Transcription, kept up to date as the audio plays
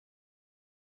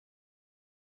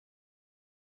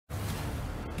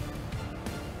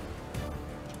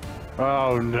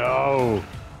Oh no!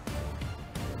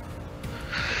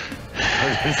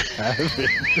 What just happened?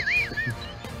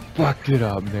 Fucked it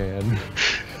up, man.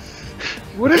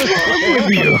 What is wrong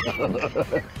with you?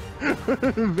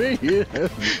 Man,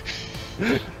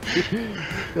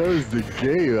 that was the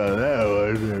game on that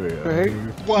one. Right?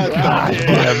 What? God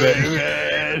damn it,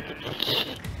 man!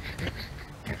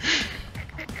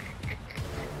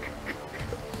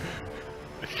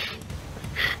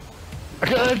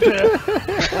 God damn!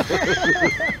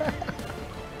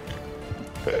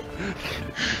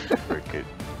 Freaking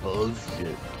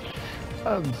bullshit.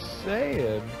 I'm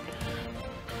saying.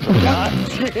 God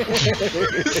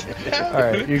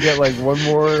Alright, you get like one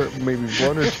more, maybe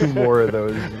one or two more of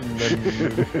those, and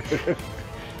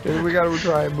then we gotta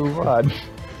try and move on.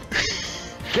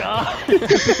 God!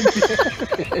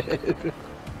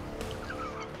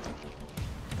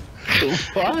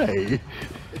 Why?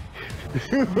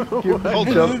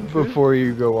 Jump before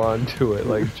you go onto it,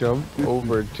 like jump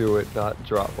over to it, not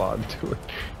drop onto it.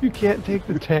 You can't take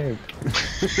the tank.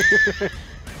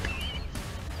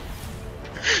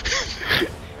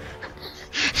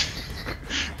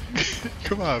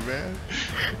 Come on, man.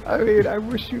 I mean, I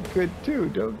wish you could too,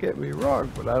 don't get me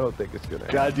wrong, but I don't think it's gonna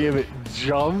happen. God damn it,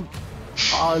 jump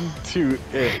onto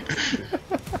it.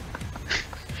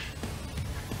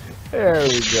 There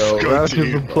we go. Go Round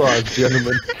team. of applause,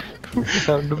 gentlemen.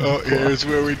 Round of Oh, applause. here's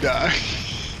where we die.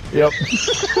 Yep.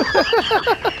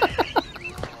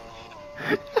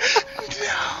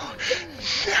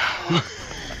 No.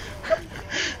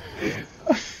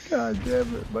 God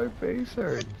damn it, my face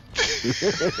hurts.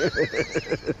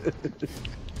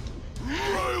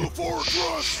 Rail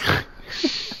Fortress!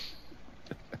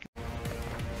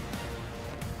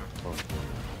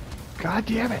 God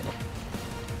damn it!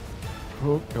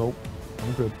 Oh, nope.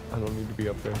 I'm good. I don't need to be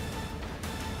up there.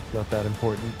 It's not that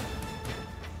important.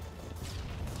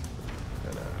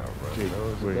 Gotta outrun Jake,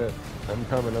 those a wait. bit. I'm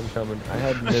coming. I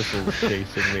had missiles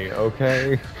chasing me,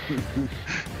 okay?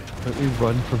 Let me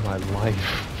run for my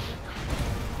life.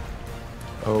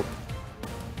 Oh.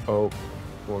 Oh.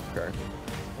 Okay.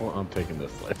 Well, I'm taking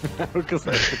this life now because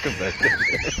I took a bet.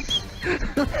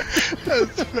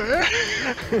 That's fair.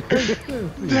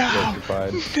 Please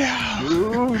justified.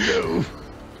 No. No.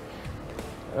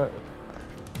 I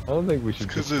don't think we should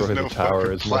 'Cause destroy there's the no tower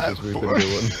fucking as much as we've been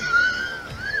platform.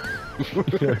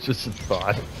 doing. Just a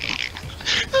thought.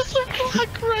 There's a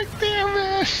block right there,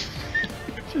 man.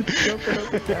 Just jumping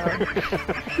up and down.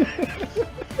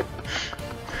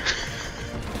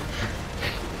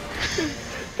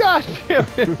 God damn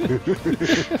it!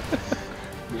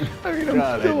 I mean, I'm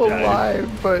God, I still died. alive,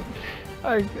 but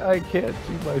I can't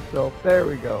see myself. There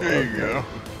we go. There you Okay. go.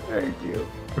 Thank you.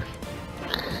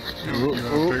 You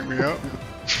wanna pick me up?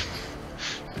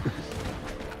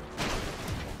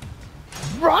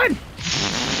 Run!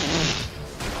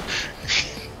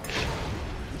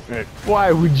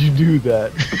 Why would you do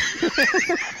that?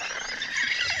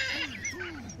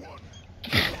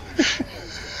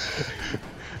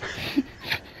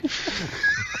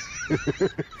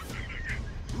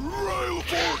 Rail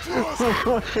Fortress!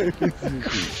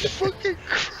 Fucking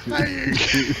crying.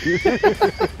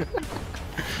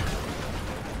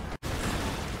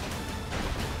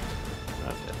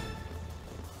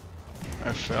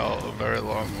 I fell a very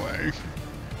long way.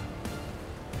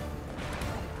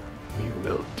 We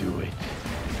will do it.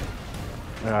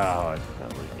 Oh, it's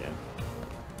not again.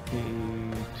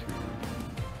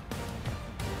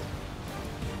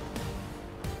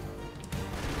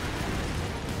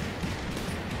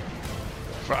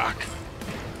 Fuck.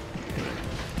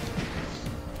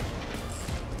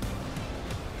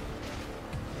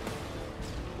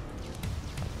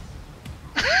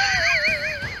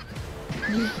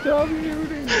 You stop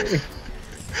shooting me.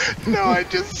 No, I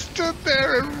just stood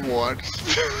there and watched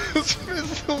those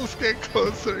missiles get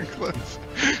closer and closer.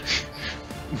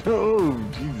 No,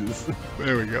 Jesus.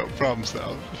 There we go, problem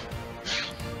solved.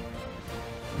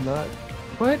 Not.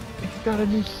 What? He's got a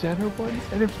new center one,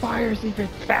 and it fires even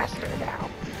faster now.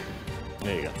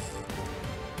 There you go.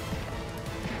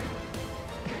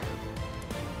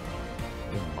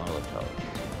 Molotov.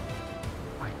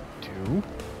 I do?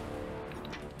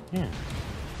 Yeah.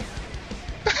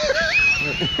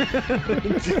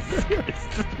 Jesus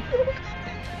Christ.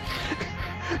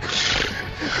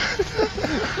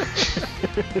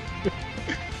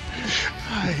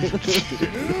 I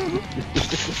do.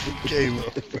 Game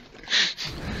over.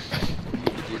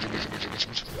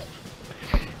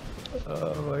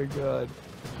 Oh my god.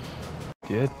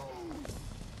 Did?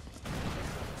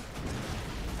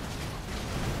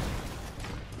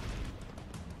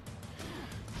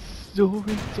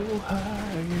 Soaring so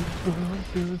high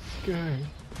above the sky.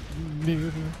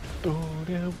 Never thought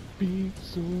I'd be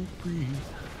so free.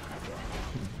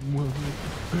 One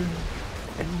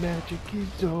and magic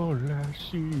is all I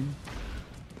see.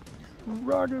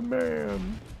 Rocket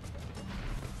Man.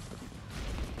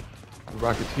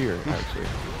 Rocketeer, actually.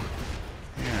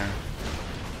 Yeah.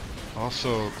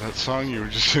 Also, that song you were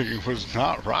just singing was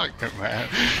not Rocket Man.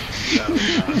 No,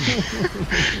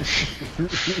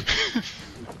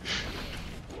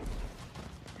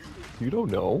 You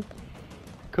don't know.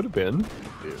 Could have been.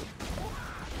 dude.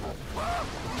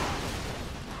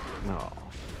 No.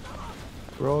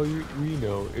 For all we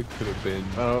know, it could have been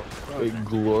Oh, a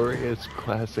glorious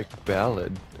classic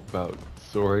ballad about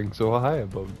soaring so high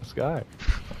above the sky.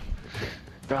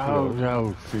 no,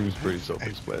 no. Seems pretty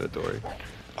self-explanatory.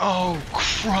 Oh,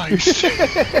 Christ!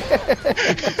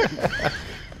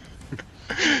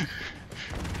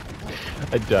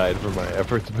 I died for my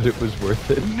efforts, but it was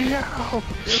worth it. Meow!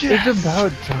 It's Yes!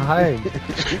 about time.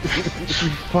 We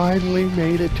finally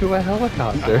made it to a I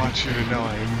helicopter. want you to know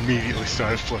I immediately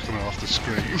started flicking off the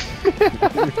screen.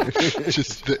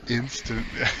 Just the instant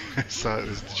I saw it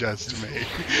was just me.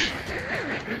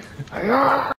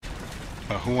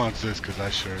 Who wants this? Because I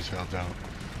sure as hell don't.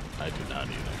 I do not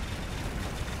either.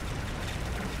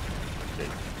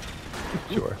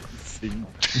 Sure. See?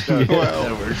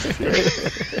 Well. That works.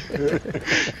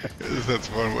 That's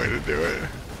one way to do it.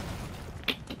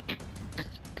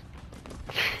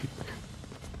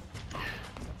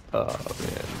 Oh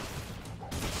man.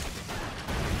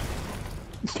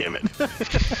 Damn it.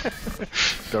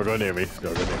 Don't go near me.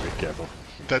 Don't go near me. Careful.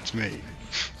 That's me.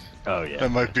 Oh, yeah.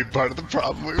 That might be part of the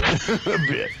problem. A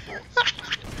bit.